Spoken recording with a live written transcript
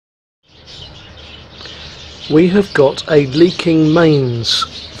we have got a leaking mains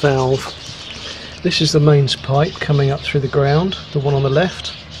valve. This is the mains pipe coming up through the ground, the one on the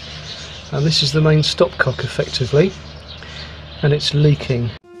left, and this is the main stopcock effectively, and it's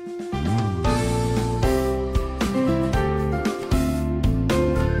leaking.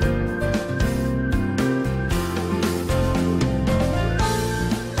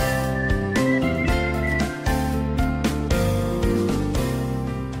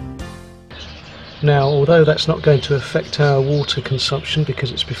 Now, although that's not going to affect our water consumption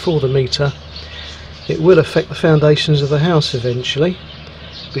because it's before the meter, it will affect the foundations of the house eventually,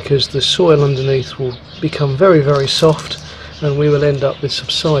 because the soil underneath will become very, very soft and we will end up with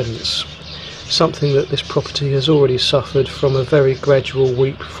subsidence, something that this property has already suffered from a very gradual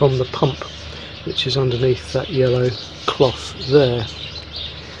weep from the pump, which is underneath that yellow cloth there.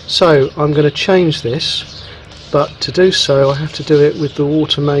 So I'm going to change this. But to do so I have to do it with the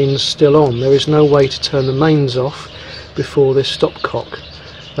water mains still on. There is no way to turn the mains off before this stopcock.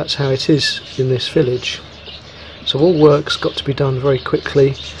 That's how it is in this village. So all work's got to be done very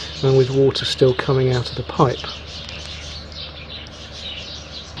quickly and with water still coming out of the pipe.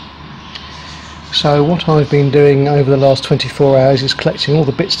 So what I've been doing over the last 24 hours is collecting all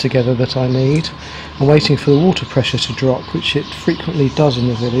the bits together that I need and waiting for the water pressure to drop, which it frequently does in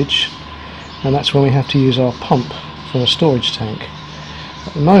the village. And that's when we have to use our pump from a storage tank.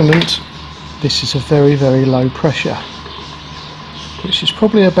 At the moment this is a very, very low pressure, which is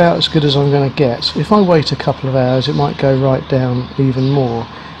probably about as good as I'm going to get. If I wait a couple of hours it might go right down even more,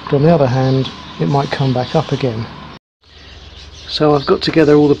 but on the other hand it might come back up again. So I've got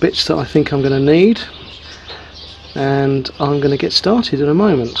together all the bits that I think I'm going to need, and I'm going to get started in a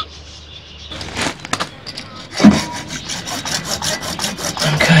moment.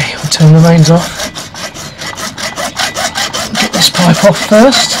 Okay, we'll turn the mains off. Get this pipe off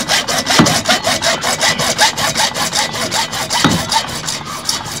first.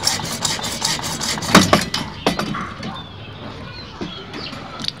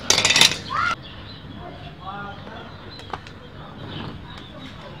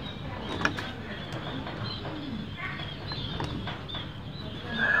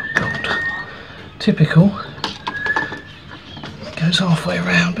 Oh God, typical. Goes halfway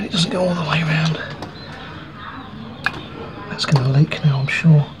around, but it doesn't go all the way around. That's going to leak now, I'm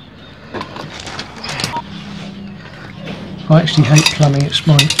sure. I actually hate plumbing, it's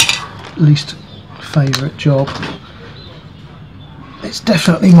my least favourite job. It's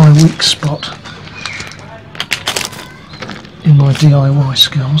definitely my weak spot in my DIY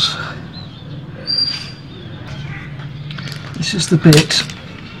skills. This is the bit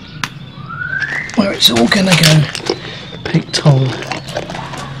where it's all going to go. Peak tong. Just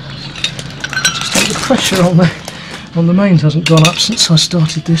like the pressure on the mains hasn't gone up since I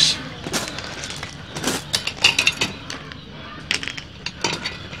started this.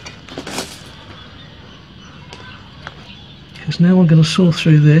 Because now I'm going to saw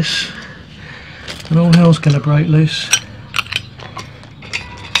through this and all hell's going to break loose.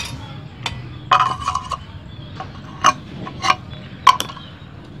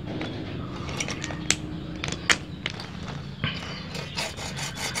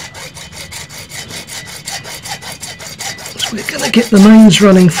 We're going to get the mains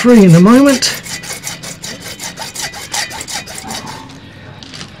running free in a moment.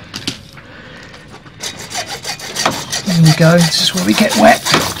 There we go, this is where we get wet.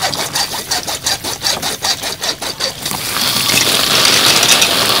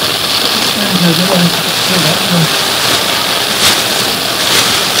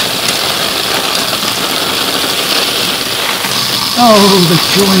 Oh, the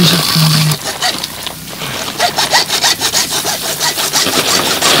joys of plumbing.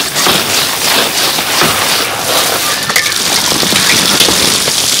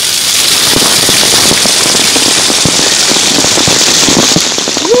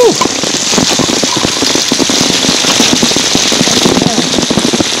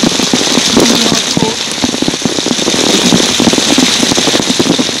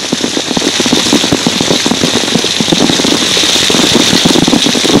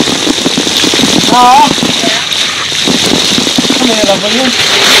 Ah, come here, love, will you?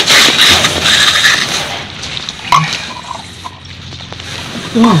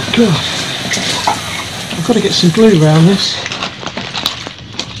 Oh God, I've got to get some glue around this.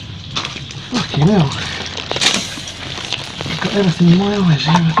 Fucking hell, I've got everything in my eyes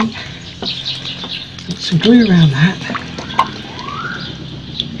here, I think. Get some glue around that.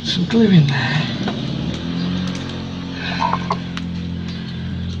 Get some glue in there.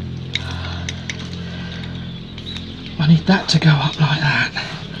 I need that to go up like that.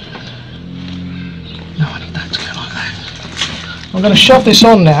 No, I need that I'm going to shove this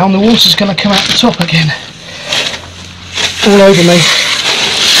on now and the water's going to come out the top again. All over me.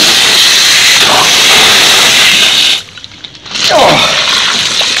 Oh.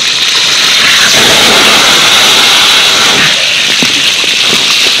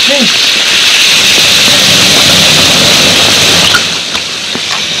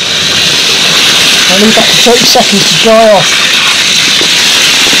 I'll leave that for 30 seconds to dry off.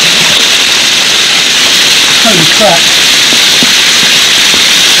 Holy crap.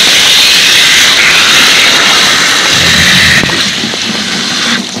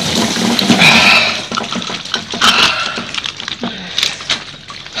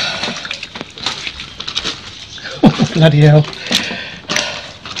 Bloody hell.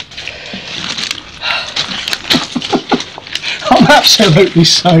 I'm absolutely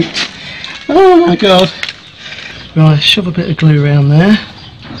soaked. Oh my god. Right, shove a bit of glue around there.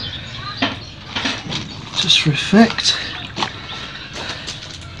 Just for effect.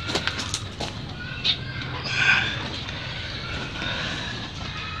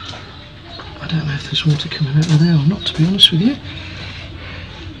 I don't know if there's water coming out of there or not, to be honest with you.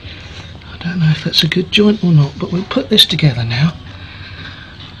 I don't know if that's a good joint or not, but we'll put this together now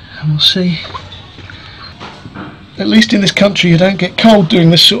and we'll see. At least in this country you don't get cold doing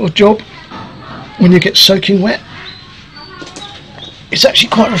this sort of job when you get soaking wet. It's actually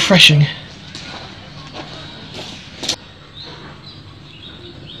quite refreshing.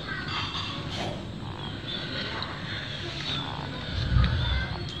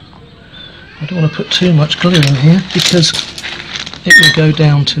 I don't want to put too much glue in here because it will go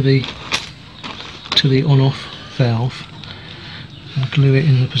down to the on-off valve and glue it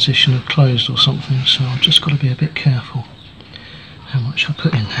in the position of closed or something, so I've just got to be a bit careful how much I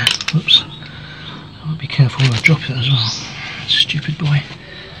put in there. Whoops. I'll be careful when I drop it as well. Stupid boy.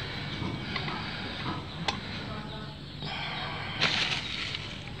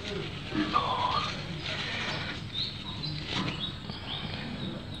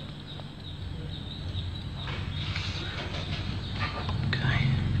 Okay.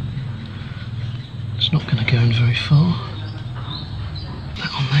 It's not going to go in very far.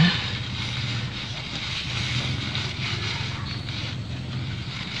 That on there.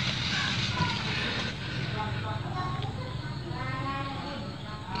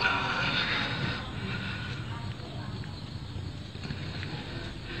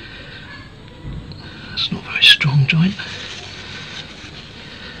 That's not a very strong joint.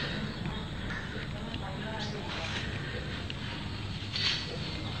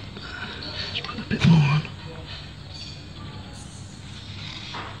 Let's put a bit more on.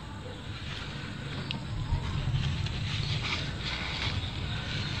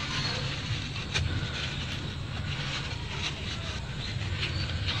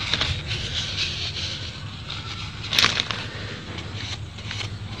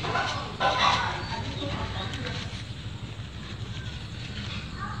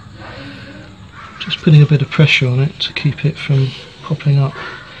 Just putting a bit of pressure on it to keep it from popping up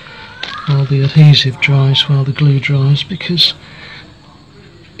while the adhesive dries, while the glue dries, because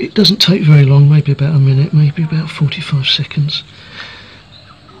it doesn't take very long, maybe about a minute, maybe about 45 seconds.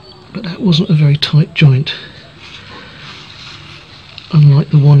 But that wasn't a very tight joint,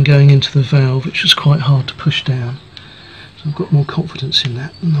 unlike the one going into the valve, which was quite hard to push down. So I've got more confidence in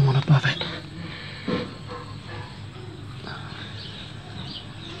that than the one above it.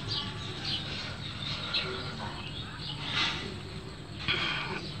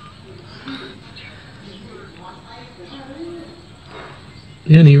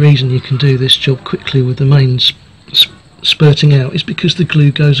 The only reason you can do this job quickly with the mains spurting out is because the glue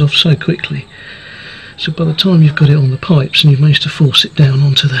goes off so quickly. So by the time you've got it on the pipes and you've managed to force it down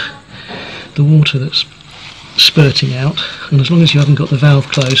onto the water that's spurting out, and as long as you haven't got the valve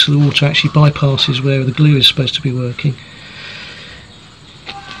closed so the water actually bypasses where the glue is supposed to be working,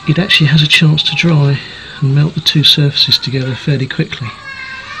 it actually has a chance to dry and melt the two surfaces together fairly quickly.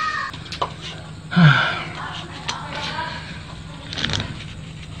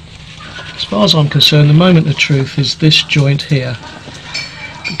 As far as I'm concerned, the moment of truth is this joint here,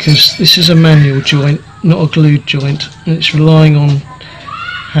 because this is a manual joint, not a glued joint, and it's relying on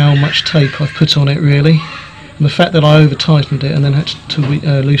how much tape I've put on it really, and the fact that I over tightened it and then had to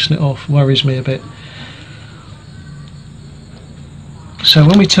loosen it off worries me a bit. So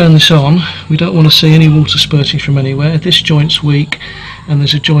when we turn this on, we don't want to see any water spurting from anywhere. This joint's weak, and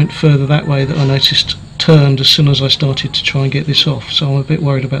there's a joint further that way that I noticed turned as soon as I started to try and get this off, so I'm a bit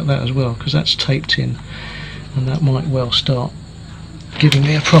worried about that as well, because that's taped in and that might well start giving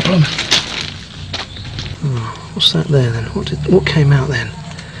me a problem. Oh, what's that there then? What came out then?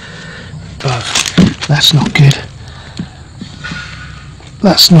 Oh, that's not good.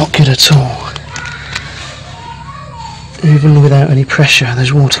 That's not good at all. Even without any pressure,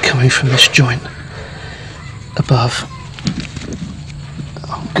 there's water coming from this joint above.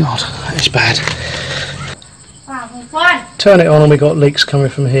 Oh god, that is bad. Turn it on and we've got leaks coming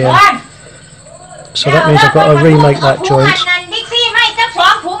from here. So that means I've got to remake that joint.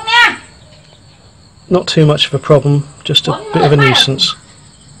 Not too much of a problem, just a bit of a nuisance.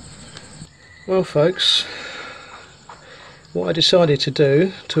 Well folks, what I decided to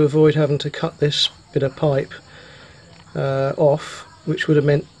do to avoid having to cut this bit of pipe off, which would have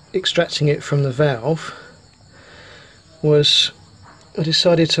meant extracting it from the valve, was I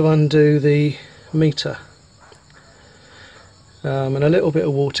decided to undo the meter, and a little bit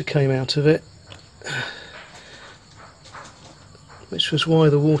of water came out of it, which was why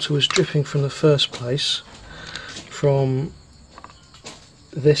the water was dripping from the first place from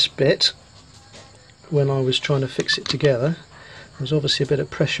this bit. When I was trying to fix it together, there was obviously a bit of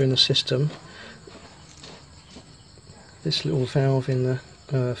pressure in the system. This little valve in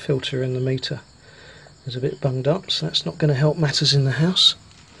the filter in the meter is a bit bunged up, so that's not going to help matters in the house.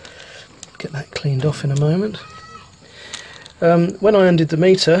 Get that cleaned off in a moment. When I undid the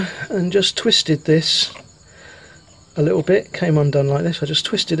meter and just twisted this a little bit, came undone like this, I just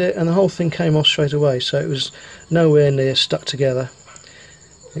twisted it and the whole thing came off straight away, so it was nowhere near stuck together.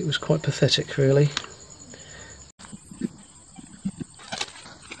 It was quite pathetic really.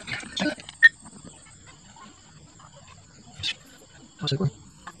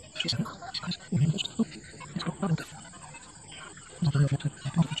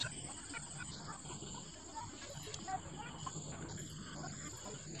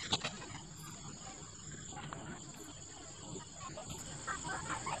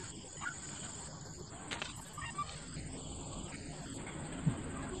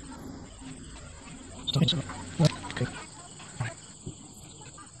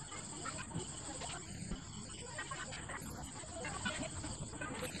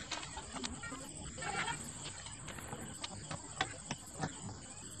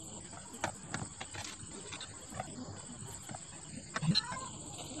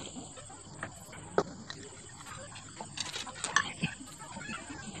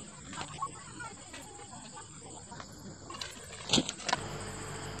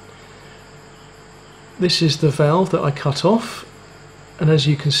 This is the valve that I cut off, and as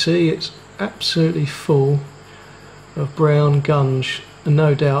you can see it's absolutely full of brown gunge, and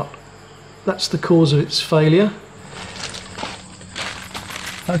no doubt that's the cause of its failure.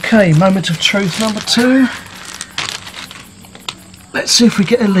 Okay, moment of truth number 2. Let's see if we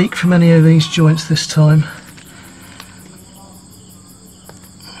get a leak from any of these joints this time.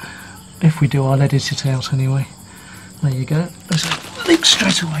 If we do, I'll edit it out anyway. There you go, there's a leak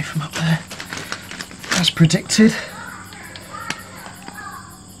straight away from up there, as predicted.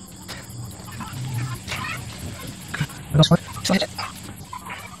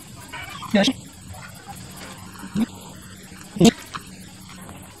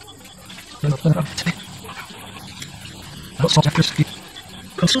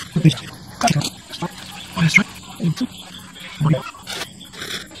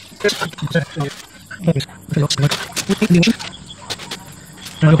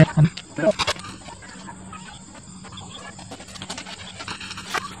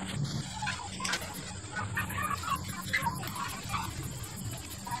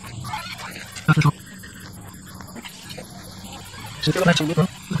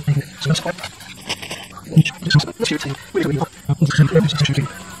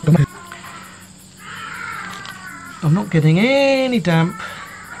 I'm not getting any damp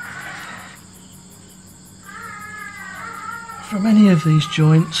from any of these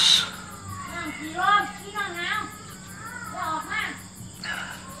joints.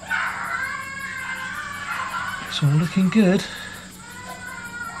 It's all looking good.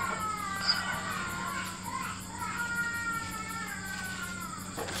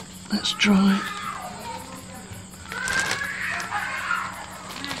 Let's dry it.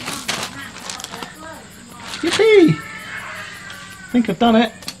 Yippee! I think I've done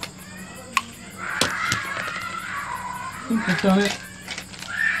it.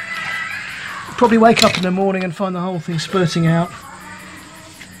 Probably wake up in the morning and find the whole thing spurting out.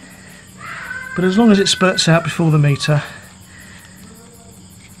 But as long as it spurts out before the meter,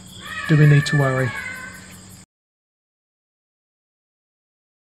 do we need to worry?